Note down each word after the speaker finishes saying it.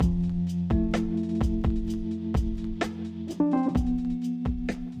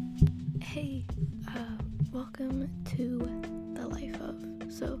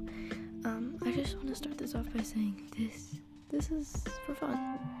was saying, this is for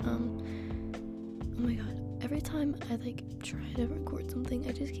fun. Oh my god, every time I try to record something,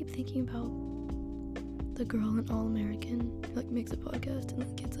 I just keep thinking about the girl in All American who makes a podcast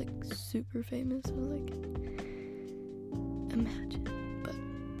and gets super famous. I was imagine. But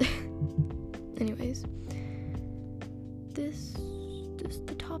anyways,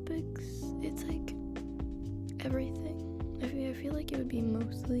 the topics, it's everything. I feel like it would be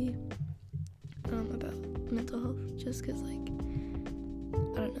mostly about mental health, just because I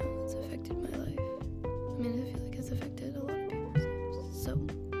don't know, it's affected my life. I mean, I feel like it's affected a lot of people's lives. So,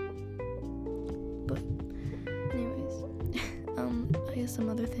 but anyways, I guess some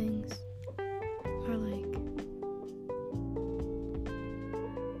other things are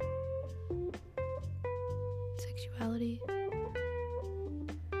sexuality,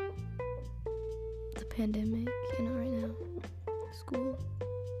 the pandemic, right now, school,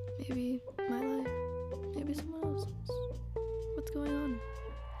 maybe my life, maybe someone else's. What's going on?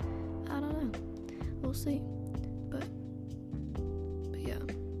 I don't know. We'll see. But yeah.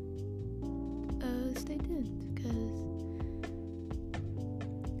 Stay tuned, because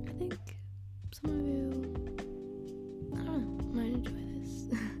I think some of you, I don't know, might enjoy this.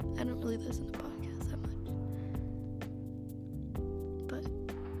 I don't really listen to podcasts that much, but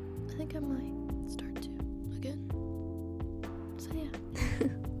I think I might start to.